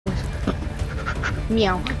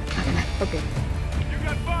Meow. Okay.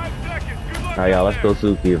 Alright, y'all, let's go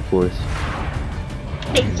Suki, of course.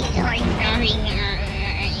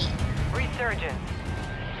 Resurgence.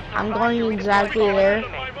 I'm going exactly there.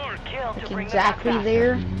 Like exactly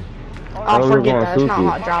there. Oh, Oh, we're forget going that. It's not Suki.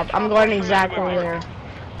 hot drop. I'm going exactly there.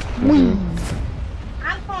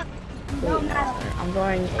 I'm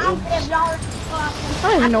going. I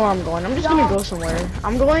don't even know where I'm going. I'm just gonna go somewhere.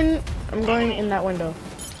 I'm going in that window.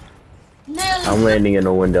 I'm landing in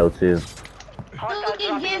the window too. Who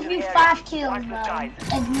can give you 5 kills, bro?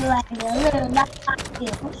 If you land there, literally, not 5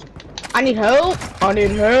 kills. I need help. I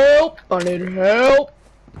need help. I need help.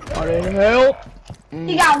 I need help.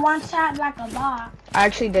 You got one shot like a bot. I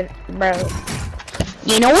actually did, bro.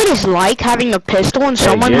 You know what it's like having a pistol and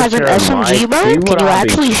someone has an SMG, bro? Can you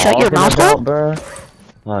actually shut your mouth up? Bro?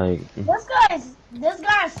 Like, This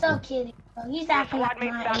guy is so kidding, bro. He's acting like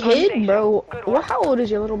my Kid, bro. Well, how old is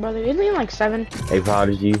your little brother? Isn't he like 7? hey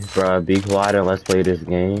Prodigy, bro, be quiet and let's play this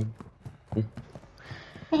game.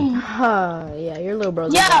 Yeah, your little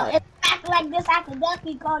brother's Yo, a bot. if you act like this, I could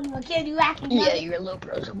definitely call you a kid. You acting Yeah, like your little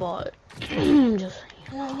brother's a bot. Just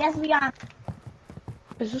yes, we are.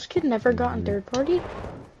 Has this kid never gotten third party?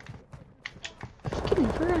 This kid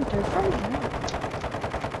never gotten third party? No.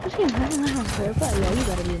 This kid never gotten third party? Yeah, you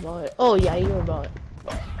gotta be a bot. Oh yeah, you're a bot.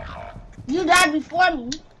 You died before me.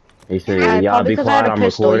 He said, Yeah, y'all be because I had quiet, a I'm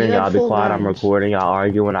pistol, recording, you had y'all be full quiet, I'm guns. recording, y'all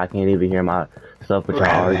arguing, I can't even hear my stuff but y'all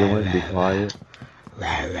arguing, be quiet.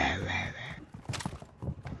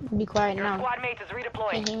 Be quiet Your now. squad mate is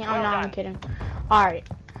redeploying. No, Well I'm done. kidding. Alright.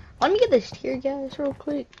 Let me get this tear gas real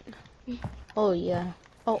quick. Oh yeah.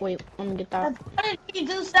 Oh wait, let me get that. If you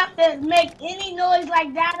do something, make any noise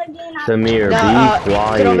like that again, Samir, be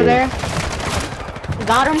quiet. Get over there.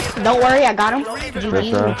 Got him. Don't worry, I got him. GG's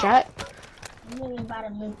in the chat. I'm really about to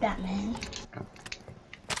move that, man.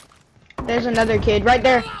 There's another kid right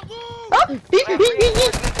there. Oh.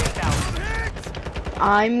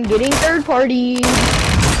 I'm getting third party.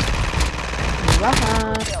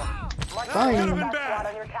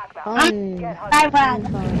 Fun.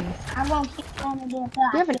 I won't keep going to do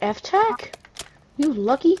that. You have an F-Tac? You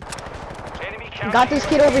lucky. Got this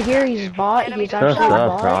kid over here. He's bot. He's actually What's a up,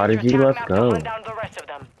 bot. Prodigy? Let's go.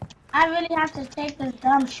 I really have to take this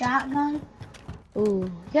dumb shotgun. Ooh,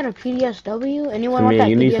 you got a PDSW? Anyone want Samir, that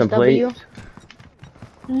you need some PDSW? plates?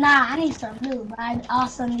 Nah, I need some loot, but I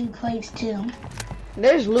also need plates too.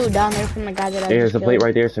 There's loot down there from the guy that I There's just a plate killed.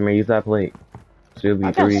 right there, Samir, use that plate. So it'll be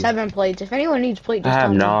I got 3. 7 plates. If anyone needs plate, I just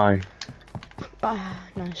have tell me. 9. Ah,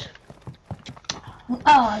 nice.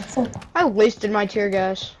 Oh, it's so... I wasted my tear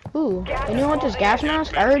gas. Ooh, anyone want this gas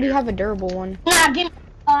mask? I already have a durable one. Nah, give me...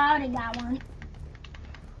 Oh, I already got one.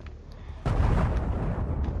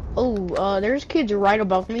 Oh, there's kids right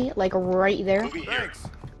above me, like right there. Thanks.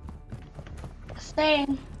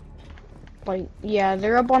 Same. Like, yeah,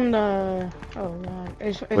 they're up on the. Oh god.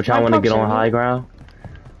 Which I want to get on high ground?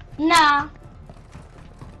 Nah.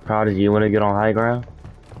 Prodigy, you want to get on high ground?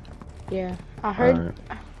 Yeah, I heard. Alright.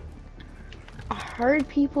 I heard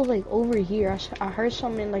people like over here. I heard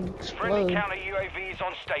something like Friendly explode. counter UAVs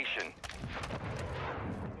on station.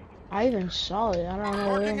 I even saw it. I don't know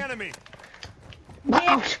Marking where. enemy.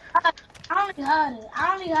 Yeah, I only heard it.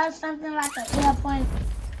 I only heard something like an airplane.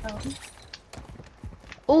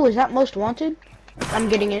 Oh, is that most wanted? I'm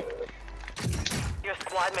getting it. Your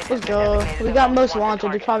squad mate Let's go. We got most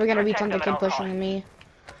wanted. It's probably gonna be something kid pushing me.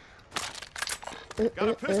 Got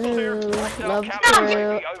a pistol here. Love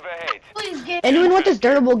UAV to. overhead. Please get... Anyone want this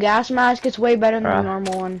durable gas mask? It's way better than the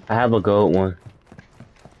normal one. I have a gold one.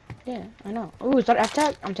 Yeah, I know. Ooh, is that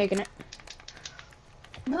F-Tac? I'm taking it.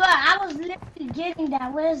 Bro, I was literally getting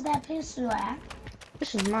that. Where's that pistol at?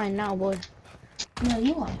 This is mine now, boy. No,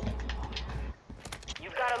 you want it.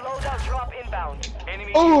 You've got a loadout drop inbound.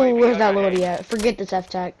 Enemy Oh, UAV where's that overhead. loadie at? Forget this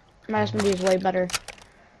F-Tac. My SMG is way better.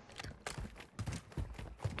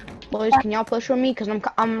 Boys, can y'all push with me? Cause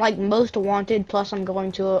I'm like most wanted. Plus, I'm going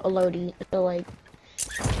to a loadie. So like,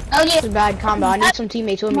 Oh yeah. it's a bad combo. I need some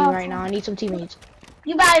teammates with me right now. I need some teammates.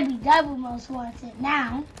 You better be double most wanted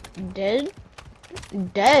now. Dead?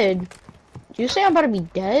 Dead? Did you say I'm about to be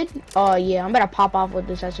dead? Oh yeah, I'm about to pop off with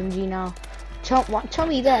this SMG now. Tell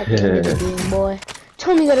me that at the end of the game, boy.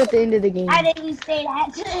 Tell me that at the end of the game. I didn't say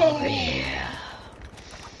that.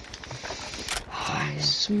 I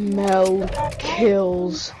smell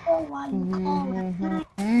kills. Oh, why you call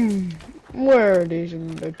it? Where is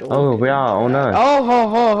the door? Oh, we are on us. Oh, ho,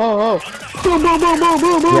 ho, ho, ho. Boom, boom, boom, boom,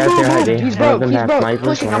 boom, boom, Yes, boom, they're boom. hiding. He's One of broke, them he's have broke. snipers,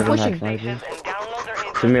 Pushing, one I'm of them pushing. have snipers. And download their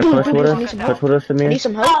info. Samir, push with us. Push with us, I need Samir.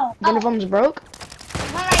 some help. One of them's broke.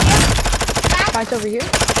 One right here. Fight's over here.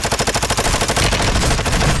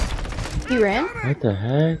 He ran? What the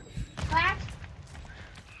heck? Crack.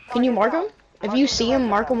 Can you mark him? If you see him,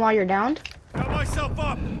 mark him while you're downed. Got myself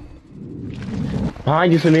up.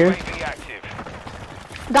 Behind you, Samir. UAV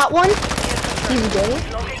active. Got one. He's dead.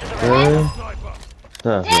 Good Sniper.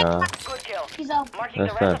 stuff, y'all. Good kill. He's over. Marking the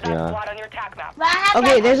That's rest of tough, yeah. that squad on your attack map. But I have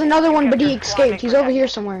Okay, that- there's another one, but he escaped. He's over here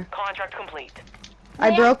somewhere. Contract complete.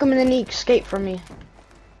 I broke him and then he escaped from me.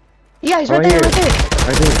 Yeah, he's Oh, right there, here. right there.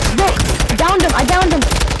 Right there. Bro, downed him. I downed him.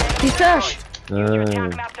 He's trash. Your attack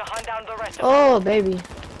Good. map to hunt down the rest of Oh, baby.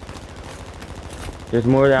 There's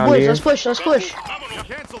more down Boys, here. let's push. Let's push.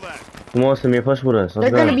 Cancel that. Come on, Samir, push with us. Let's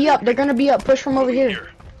They're go. gonna be up. They're gonna be up. Push from over here.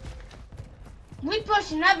 We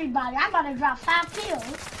pushing everybody. I'm about to drop 5 kills.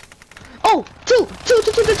 Oh, two.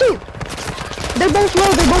 They're both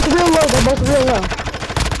low. They're both real low. They're both real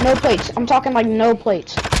low. No plates. I'm talking like no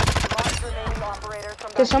plates. last remaining operators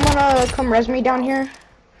from Can someone come res me down here?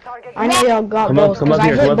 target. I know y'all got Come up- both. come 'Cause up I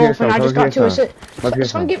here, hit come up here, both and I son, just come got up two here, assists. Come up here,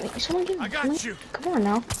 Someone son. give me. Someone give me. I got you. Come on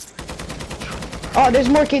now. Oh, there's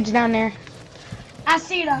more kids down there. I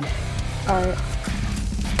see them. Alright.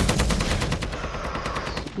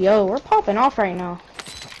 Yo, we're popping off right now.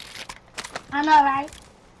 I know, right?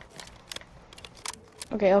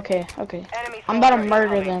 Okay. Enemy I'm about to soldier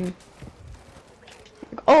murder incoming. them.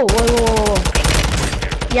 Oh, whoa.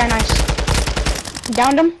 Yeah, nice.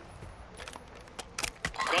 Downed him.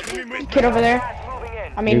 Kid over there. Gas moving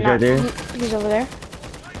in. I mean, He's right not. there. He's over there.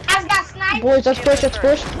 I got sniped. Boys, let's push.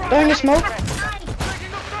 Throwing the smoke.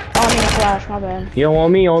 Oh, I mean, a flash. My bad. Yo,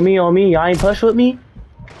 on me. Y'all ain't push with me?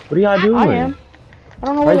 What are y'all doing? I am. I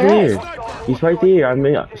don't know where Right they're there. at. He's right there. I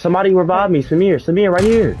mean, somebody revive me. Samir, right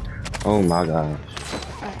here. Oh my gosh.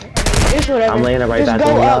 Just whatever. I'm laying it right just back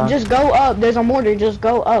go on up. y'all. Just go up. There's a mortar. Just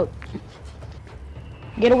go up.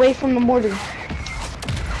 Get away from the mortar.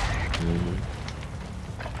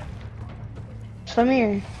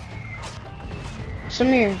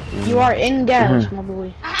 Samir, you are in gas, my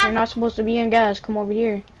boy. You're not supposed to be in gas. Come over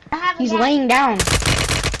here. I have a He's gas. laying down.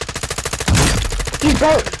 He's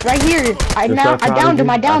broke right here. I downed him.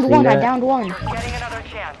 I downed one. Getting Another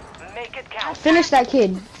chance. Make it count. Finish that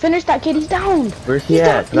kid. He's down. Where's he He's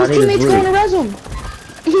down. at? 'Cause I His need his teammate's going to loot. res him.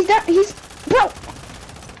 He's down. Bro.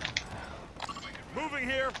 Moving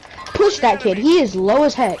here. Push that kid. He is low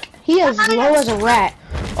as heck. He is low as a rat.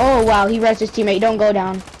 Oh wow, he rests his teammate. Don't go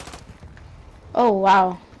down. Oh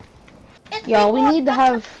wow. It's Yo, we before- need to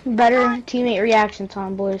have better teammate reaction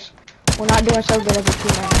time, boys. We're not doing so good as a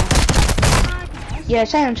team right now. Yeah,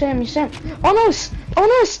 Sam. Oh no,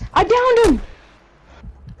 I downed him.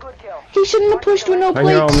 Good kill. He shouldn't have pushed with no Right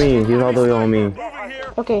here on plates. me. He's all the way on me. Moving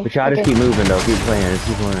here. Okay. But y'all just keep moving though. Keep playing. Just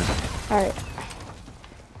keep playing. Alright.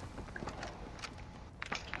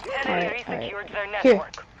 Enemy Alright. secured their Here.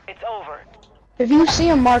 network. It's over. If you see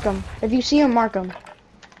him, mark him.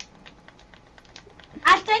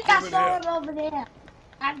 I think I saw him over there.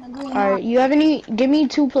 I have to go in. Alright, you have any? Give me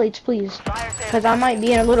 2 plates, please. Fire sale. Because I might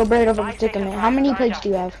be in a little bit of a predicament. How many plates do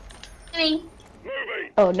you have? 3.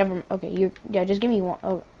 Oh, never. Okay, yeah. Just give me one.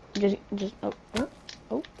 Oh, just.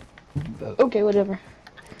 Oh. Okay, whatever.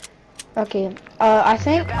 Okay. I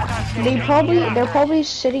think they're probably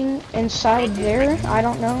sitting inside there. I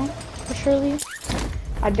don't know for surely.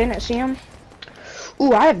 I didn't see them.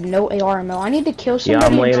 Ooh, I have no AR ammo. I need to kill Yeah, somebody.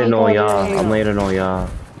 I'm and landing take all on their y'all. ammo. I'm landing on y'all.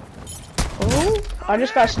 Oh, I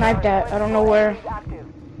just got sniped at. I don't know where.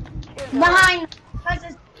 Behind.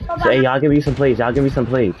 Hey, y'all give me some plates.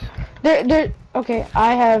 They're. Okay,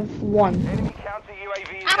 I have 1. Enemy counter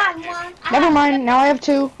UAV. I have one. Never mind. Now I have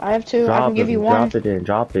 2. I can give you 1. Drop it then.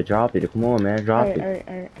 Drop it. Come on, man. Drop it.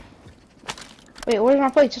 Alright. Wait, where's my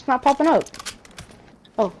plates? It's not popping up.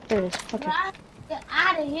 Oh, there it is. Okay. Get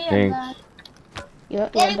out of here, Thanks. bud. Yeah,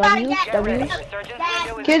 Anybody W's. got- Resurgence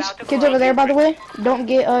window is Kids, about to kids close. over there, by the way. Don't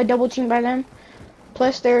get double teamed by them.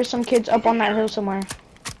 Plus, there's some kids up on that hill somewhere.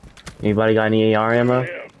 Anybody got any AR ammo?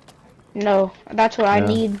 No, that's what I No.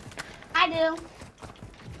 need. I do.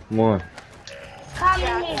 Come on. Come in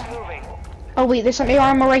Gas here. is moving. Oh wait, there's some AR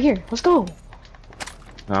ammo right here. Let's go.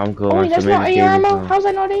 I'm going. Oh wait, that's Samir not just gave AR me ammo. some. How's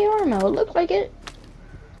that not AR ammo? It looks like it.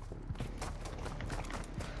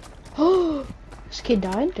 Oh, this kid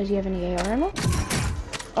died. Does he have any AR ammo?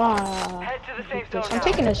 Ah, Head to the safe zone I'm now.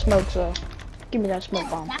 taking the smoke, so give me that smoke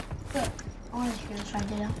bomb. That's good. Orange juice right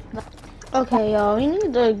there. Okay, y'all, we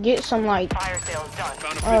need to get some like. Fire sale is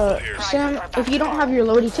done. Sam, if you don't have your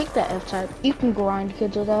loadie, take that F-type. You can grind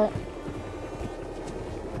kids with that.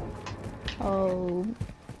 Oh.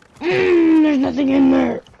 There's nothing in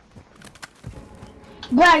there.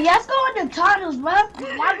 Bro, let's go in the tunnels, bro.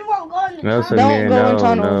 Why you won't go in the No, tunnels? sir. Don't go in no,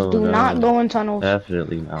 tunnels. no, Do no. not go in tunnels.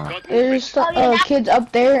 Definitely not. There's Oh, yeah, kids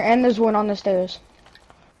up there, and there's one on the stairs.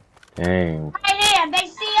 Dang. Right here. They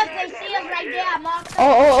see us. They see us right there. I'm on.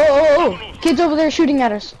 Oh. Kids over there shooting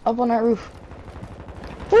at us. Up on that roof.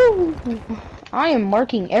 Woo. I am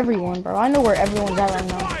marking everyone, bro. I know where everyone's at right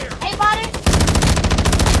now. Hey, buddy.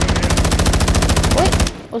 Wait,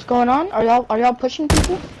 what's going on? Are y'all pushing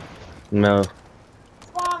people? No.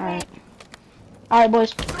 Alright. Alright,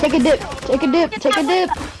 boys. Take a dip. Take a dip. Take a dip.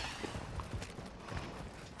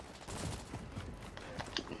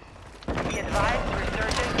 Be advised,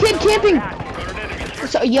 resurgence. Kid camping.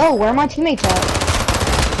 So, yo, where are my teammates at?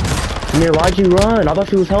 Samir, why'd you run? I thought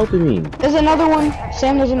she was helping me. There's another one.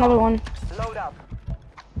 Sam, there's another one. Load up.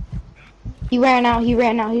 He ran out.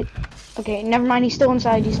 Okay, never mind. He's still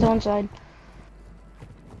inside.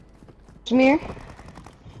 Samir?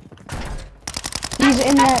 He's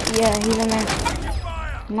in that. Yeah, he's in there.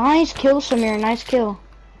 Nice kill, Samir. Nice kill.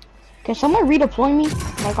 Can someone redeploy me?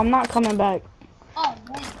 Like, I'm not coming back. Oh,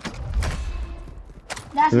 wait.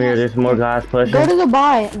 That's Samir, there's more guys pushing. Go to the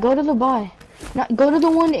buy. Go to the buy. No, go to the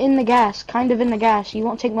one in the gas. Kind of in the gas. You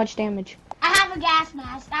won't take much damage. I have a gas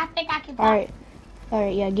mask. I think I can. Alright.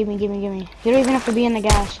 Alright, yeah, give me. You don't even have to be in the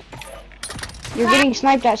gas. You're getting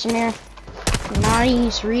sniped at, Samir.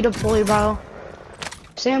 Nice redeploy, bro.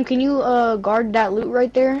 Sam, can you guard that loot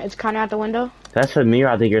right there? It's kind of out the window. That's Samir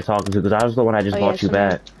I think you're talking to, because I was the one I just bought you Samir.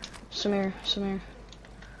 back. Samir.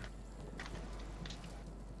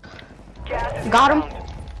 Gas is Got him. inbound.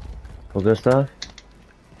 Well, good stuff.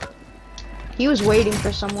 He was waiting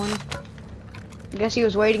for someone. I guess he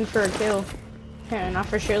was waiting for a kill. Yeah, and I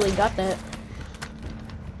for surely got that.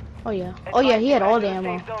 Oh yeah, he had all the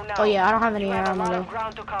ammo. Oh yeah, I don't have any You have a ammo lot of though.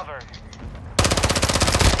 ground to cover.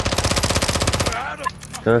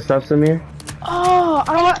 Good stuff, Samir? Oh,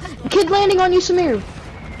 I don't want... Kid landing on you, Samir.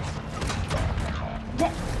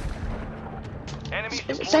 Enemy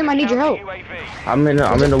Sam, I need your help. UAV. I'm in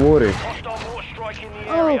the water. Hostile mortar strike in the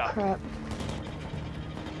Oh area. crap.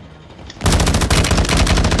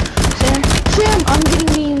 Sam, I'm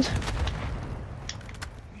getting beans.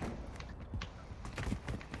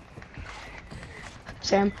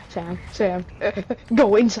 Sam,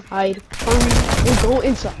 go inside. Hurry, go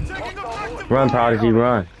inside. Run, Prodigy,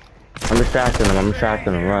 run. I'm distracting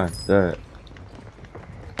him, run. Good.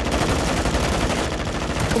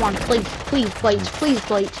 Come on, please,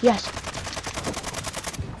 plates, yes.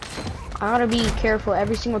 I gotta be careful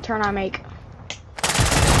every single turn I make.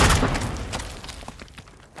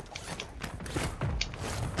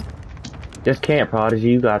 Just camp, Prodigy,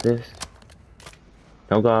 you got this.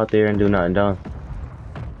 Don't go out there and do nothing dumb.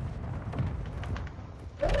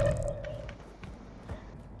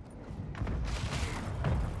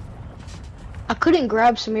 I couldn't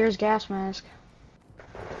grab Samir's gas mask.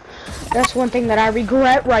 That's one thing that I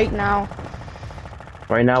regret right now.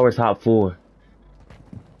 Right now we're top 4.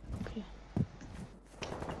 Okay.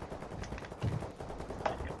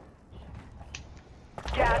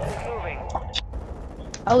 Gas is moving.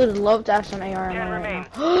 I would love to have some AR ammo 10 right remain.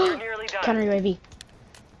 now. You're nearly done. Counter UAV.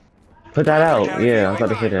 Put that out. Yeah, I was about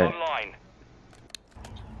to say that. Online.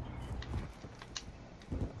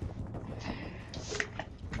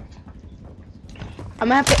 I'm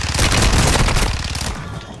gonna have to.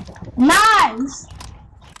 Nice.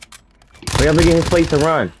 Hurry up and get his plates and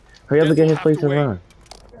run.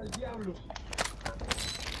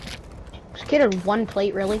 This kid had one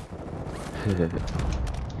plate, really?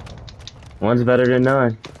 One's better than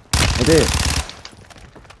none. I did.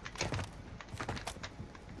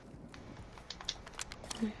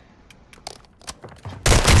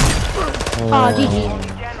 Oh, GG.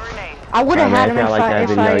 10 remain. I would have had him If if y'all like that if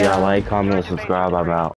video, I y'all like, comment, and subscribe. I'm out.